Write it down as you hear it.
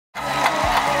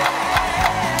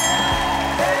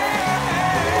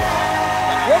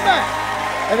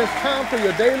And it's time for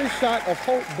your daily shot of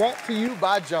hope brought to you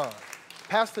by John.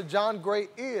 Pastor John Gray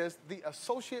is the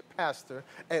associate pastor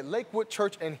at Lakewood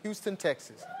Church in Houston,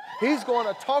 Texas. He's going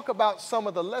to talk about some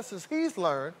of the lessons he's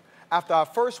learned after our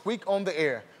first week on the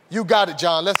air. You got it,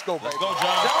 John. Let's go, baby. Let's go,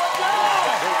 John.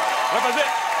 Represent.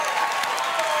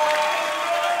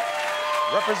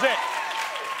 Represent.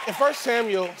 In 1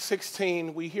 Samuel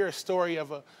 16, we hear a story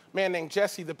of a man named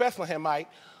Jesse the Bethlehemite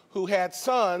who had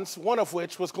sons, one of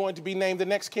which was going to be named the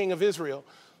next king of Israel.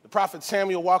 The prophet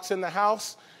Samuel walks in the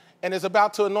house and is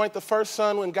about to anoint the first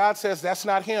son when God says that's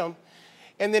not him.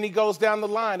 And then he goes down the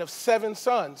line of 7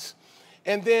 sons.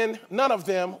 And then none of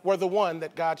them were the one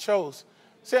that God chose.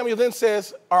 Samuel then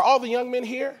says, are all the young men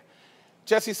here?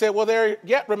 Jesse said, well, there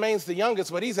yet remains the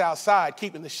youngest, but he's outside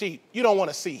keeping the sheep. You don't want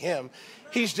to see him.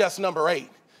 He's just number 8.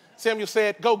 Samuel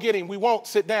said, go get him. We won't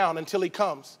sit down until he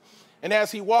comes. And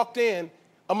as he walked in,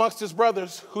 amongst his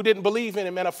brothers who didn't believe in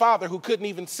him and a father who couldn't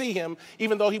even see him,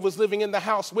 even though he was living in the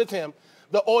house with him,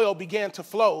 the oil began to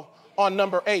flow on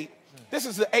number 8. This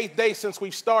is the 8th day since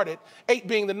we've started, 8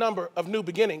 being the number of new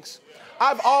beginnings.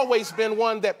 I've always been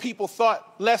one that people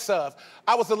thought less of.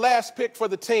 I was the last pick for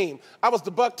the team. I was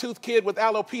the buck-toothed kid with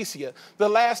alopecia, the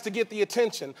last to get the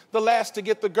attention, the last to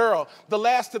get the girl, the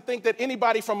last to think that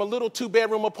anybody from a little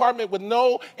 2-bedroom apartment with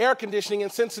no air conditioning in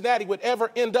Cincinnati would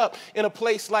ever end up in a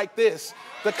place like this.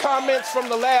 The comments from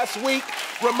the last week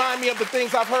remind me of the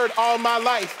things I've heard all my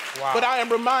life. Wow. But I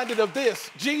am reminded of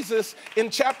this. Jesus, in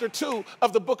chapter 2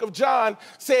 of the book of John,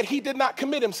 said he did not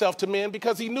commit himself to men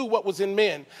because he knew what was in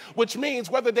men, which means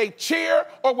whether they cheer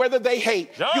or whether they hate,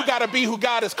 you got to be who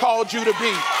God has called you to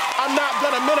be. I'm not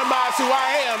going to minimize who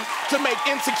I am to make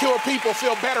insecure people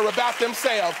feel better about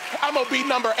themselves. I'm going to be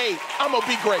number 8. I'm going to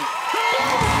be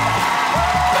great.